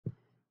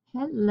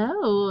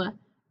Hello.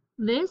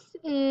 This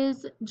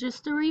is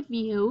just a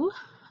review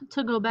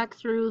to go back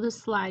through the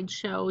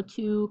slideshow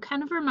to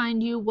kind of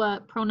remind you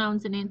what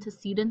pronouns and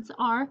antecedents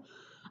are.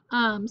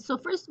 So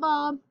first of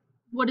all,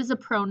 what is a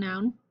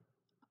pronoun?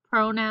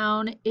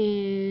 Pronoun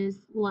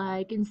is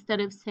like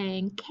instead of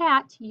saying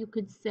cat, you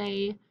could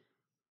say,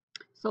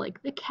 so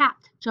like the cat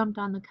jumped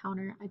on the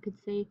counter. I could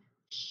say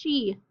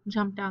she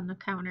jumped on the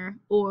counter,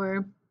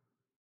 or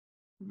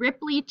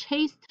Ripley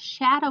chased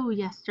Shadow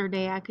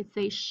yesterday. I could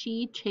say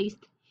she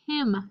chased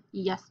him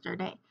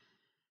yesterday.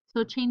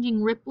 So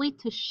changing Ripley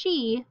to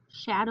she,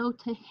 Shadow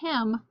to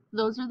him,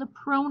 those are the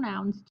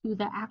pronouns to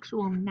the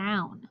actual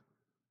noun.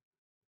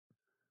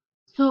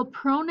 So a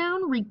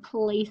pronoun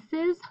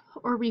replaces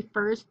or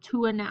refers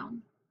to a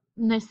noun.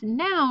 And this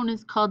noun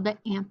is called the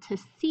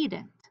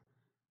antecedent.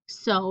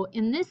 So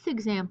in this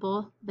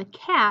example, the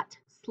cat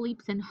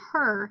sleeps in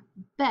her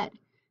bed.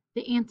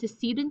 The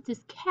antecedent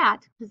is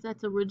cat because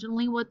that's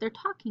originally what they're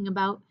talking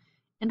about.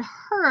 And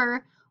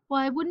her, well,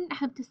 I wouldn't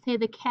have to say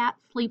the cat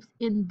sleeps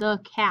in the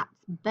cat's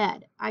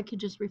bed. I could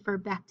just refer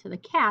back to the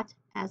cat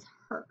as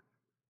her.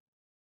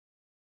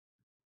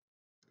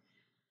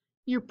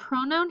 Your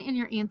pronoun and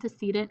your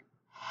antecedent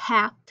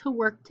have to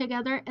work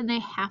together and they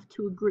have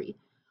to agree.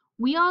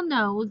 We all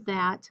know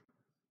that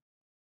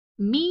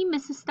me,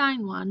 Mrs.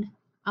 Steinwand,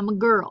 I'm a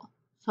girl.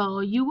 So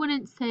you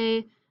wouldn't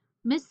say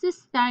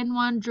Mrs.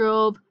 Steinwand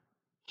drove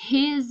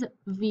his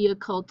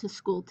vehicle to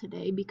school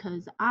today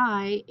because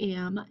I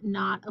am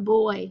not a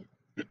boy.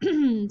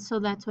 So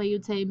that's why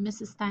you'd say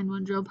Mrs.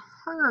 Steinwand drove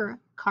her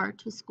car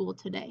to school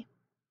today.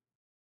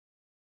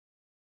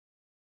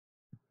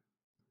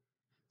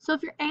 So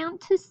if your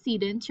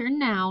antecedent, your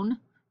noun,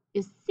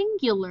 is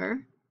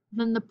singular,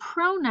 then the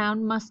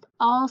pronoun must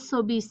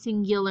also be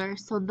singular.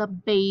 So the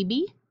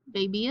baby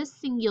is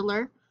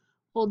singular,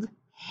 holds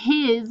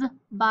his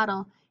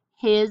bottle.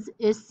 His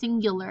is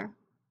singular.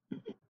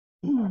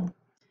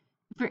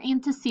 If your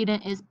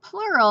antecedent is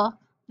plural,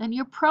 then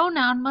your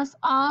pronoun must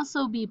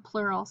also be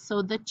plural.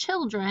 So the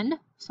children,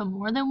 so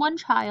more than one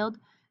child,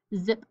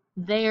 zip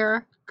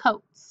their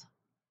coats.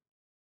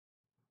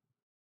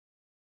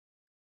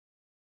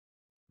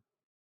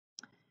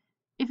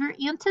 If your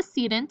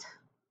antecedent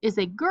is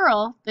a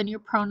girl, then your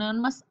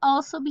pronoun must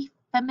also be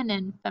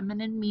feminine.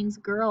 Feminine means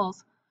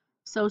girls.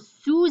 So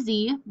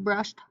Susie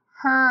brushed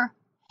her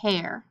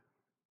hair.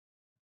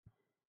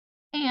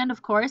 And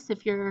of course,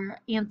 if your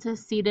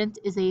antecedent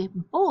is a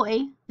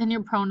boy, then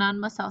your pronoun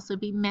must also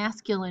be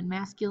masculine.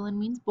 Masculine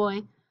means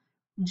boy.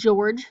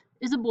 George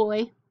is a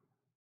boy,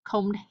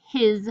 combed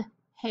his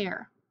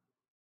hair.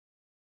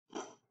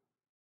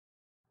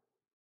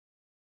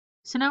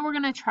 So now we're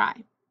going to try.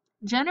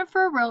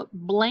 Jennifer wrote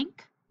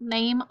blank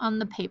name on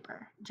the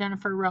paper.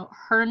 Jennifer wrote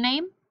her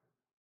name,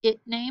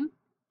 it name,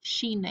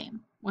 she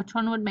name. Which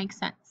one would make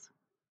sense?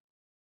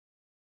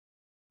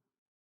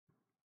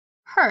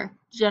 Her.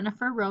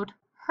 Jennifer wrote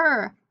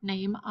her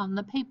name on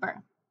the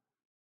paper.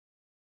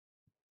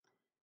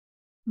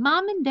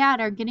 Mom and Dad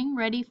are getting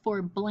ready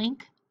for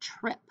blank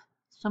trip.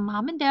 So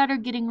Mom and Dad are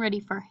getting ready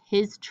for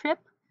his trip,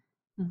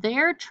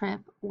 their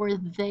trip, or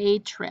they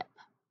trip.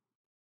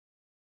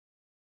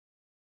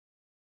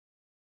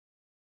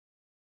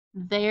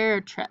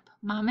 Their trip.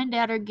 Mom and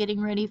Dad are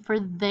getting ready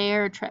for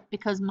their trip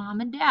because Mom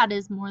and Dad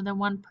is more than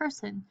one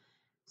person.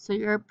 So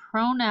your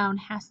pronoun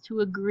has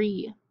to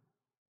agree.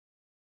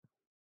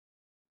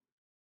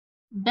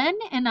 Ben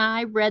and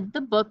I read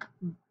the book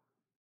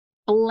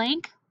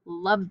blank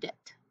loved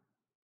it.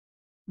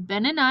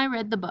 Ben and I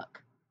read the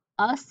book.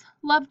 Us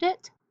loved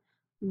it.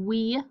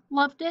 We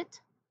loved it.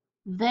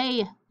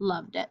 They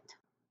loved it.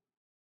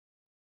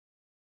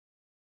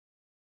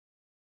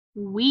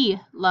 We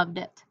loved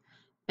it.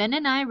 Ben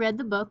and I read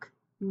the book.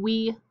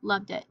 We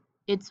loved it.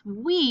 It's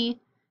we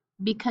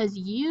because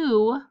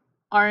you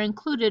are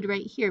included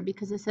right here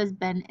because it says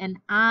Ben and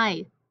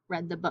I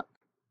read the book.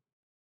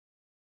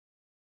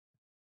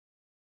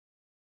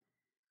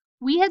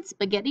 We had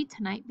spaghetti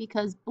tonight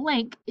because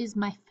blank is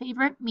my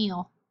favorite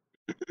meal.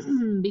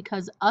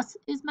 Because us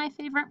is my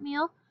favorite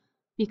meal,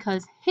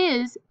 because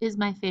his is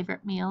my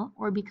favorite meal,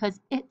 or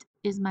because it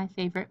is my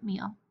favorite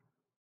meal.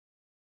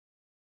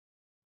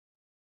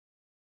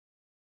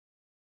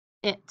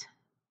 It.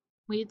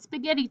 We had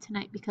spaghetti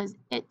tonight because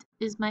it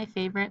is my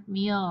favorite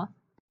meal.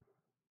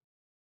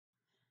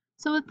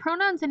 So with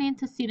pronouns and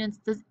antecedents,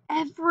 does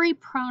every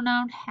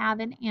pronoun have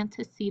an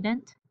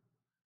antecedent?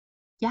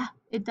 Yeah,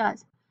 it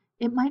does.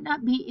 It might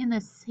not be in the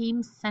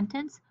same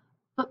sentence,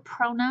 but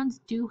pronouns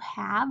do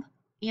have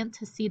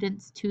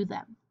antecedents to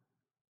them.